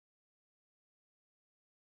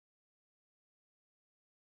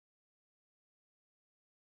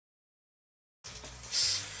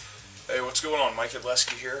Hey, what's going on? Mike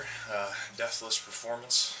Adleski here, Deathless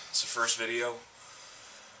Performance. It's the first video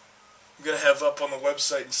I'm gonna have up on the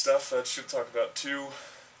website and stuff. I should talk about two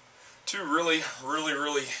really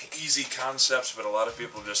easy concepts, but a lot of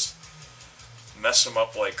people just mess them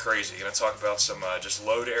up like crazy. I'm gonna talk about some just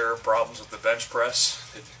load error problems with the bench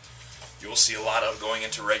press that you'll see a lot of going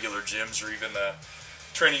into regular gyms or even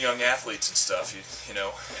training young athletes and stuff. You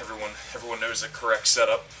know, everyone knows the correct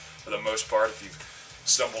setup for the most part. If you've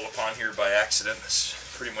stumbled upon here by accident, it's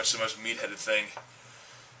pretty much the most meat-headed thing you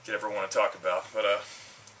could ever want to talk about. But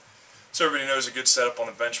so everybody knows a good setup on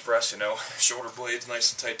the bench press. You know, shoulder blades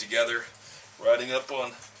nice and tight together, riding up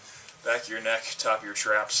on back of your neck, top of your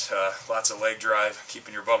traps, lots of leg drive,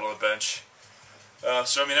 keeping your butt on the bench.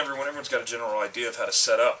 So I mean, everyone's got a general idea of how to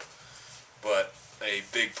set up, but a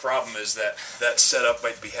big problem is that that setup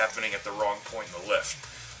might be happening at the wrong point in the lift.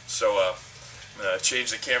 So I'm going to change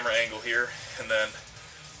the camera angle here, and then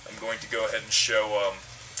I'm going to go ahead and show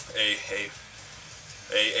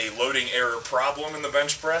a loading error problem in the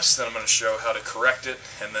bench press. Then I'm going to show how to correct it,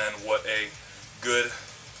 and then what a good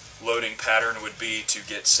loading pattern would be to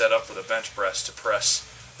get set up for the bench press to press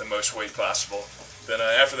the most weight possible. Then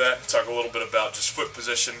after that, talk a little bit about just foot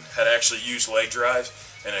position, how to actually use leg drive,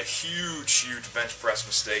 and a huge bench press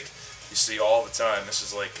mistake you see all the time. This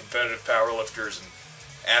is like competitive powerlifters and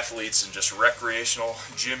athletes and just recreational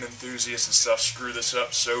gym enthusiasts and stuff screw this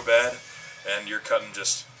up so bad, and you're cutting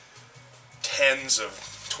just tens of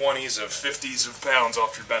 20s of 50s of pounds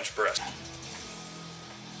off your bench press.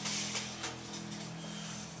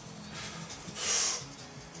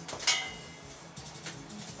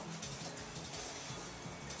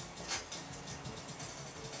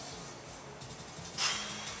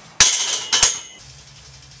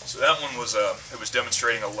 So that one was it was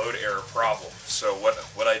demonstrating a load error problem. So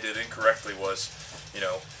what I did incorrectly was, you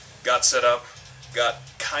know, got set up, got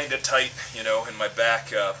kind of tight, you know, in my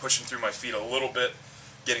back, pushing through my feet a little bit,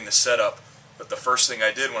 getting the setup. But the first thing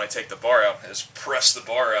I did when I take the bar out is press the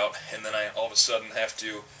bar out, and then I all of a sudden have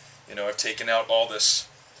to, you know, I've taken out all this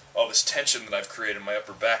tension that I've created in my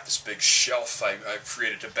upper back. This big shelf I've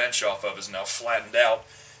created to bench off of is now flattened out,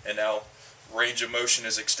 and now range of motion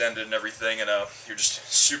is extended and everything, and you're just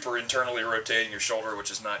super internally rotating your shoulder,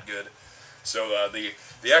 which is not good. So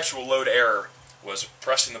the actual load error was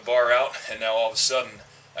pressing the bar out, and now all of a sudden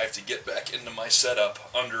I have to get back into my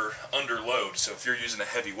setup under load. So if you're using a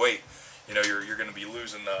heavy weight, you know, you're going to be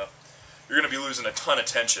losing a ton of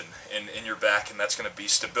tension in your back, and that's going to be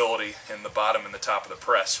stability in the bottom and the top of the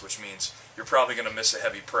press, which means you're probably going to miss a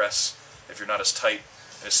heavy press if you're not as tight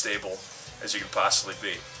and as stable as you can possibly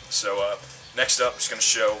be. So next up, I'm just going to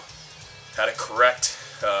show how to correct.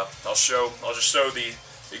 I'll just show the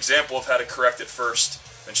example of how to correct it first,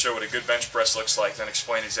 then show what a good bench press looks like, then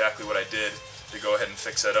explain exactly what I did to go ahead and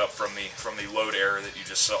fix that up from the load error that you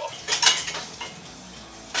just saw.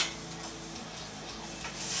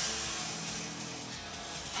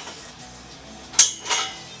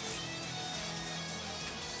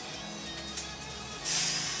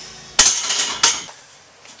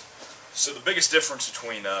 So the biggest difference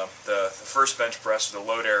between the first bench press with the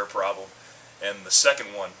load error problem and the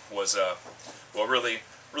second one was, well, really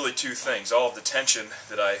two things. All of the tension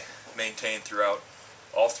that I maintained throughout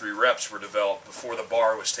all 3 reps were developed before the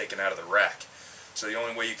bar was taken out of the rack. So the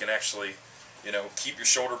only way you can actually, you know, keep your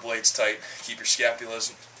shoulder blades tight, keep your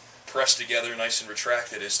scapulas pressed together nice and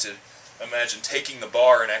retracted, is to imagine taking the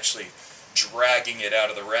bar and actually dragging it out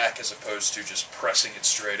of the rack as opposed to just pressing it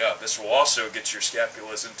straight up. This will also get your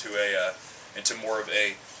scapulas into more of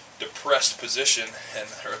a depressed position, and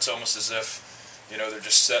or it's almost as if, you know, they're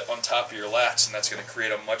just set on top of your lats, and that's going to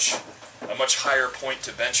create a much higher point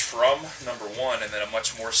to bench from, number one, and then a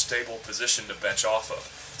much more stable position to bench off of.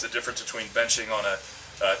 It's the difference between benching on a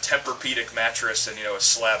Tempur-Pedic mattress and, you know, a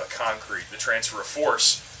slab of concrete. The transfer of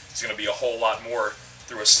force is going to be a whole lot more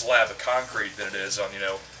through a slab of concrete than it is on, you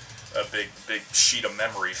know, a big sheet of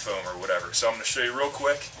memory foam or whatever. So I'm going to show you real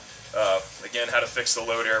quick, again, how to fix the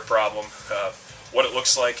load error problem, what it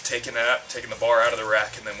looks like taking the bar out of the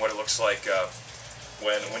rack, and then what it looks like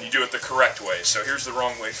when you do it the correct way. So here's the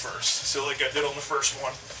wrong way first. So like I did on the first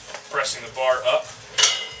one, pressing the bar up,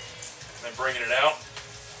 and then bringing it out,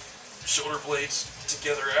 shoulder blades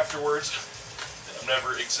together afterwards. And I'm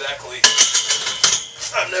never exactly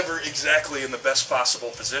in the best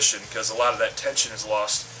possible position because a lot of that tension is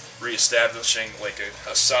lost reestablishing like a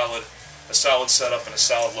solid setup and a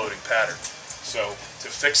solid loading pattern. So to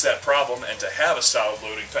fix that problem and to have a solid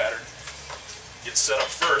loading pattern, get set up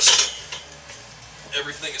first.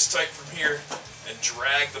 Everything is tight from here, and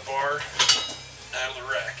drag the bar out of the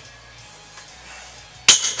rack.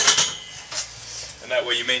 And that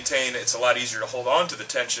way you maintain, it's a lot easier to hold on to the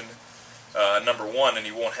tension, number one, and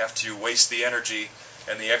you won't have to waste the energy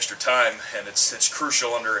and the extra time, and it's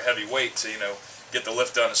crucial under a heavy weight to, get the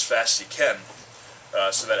lift done as fast as you can.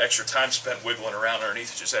 So that extra time spent wiggling around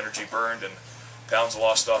underneath is just energy burned and pounds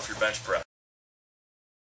lost off your bench press.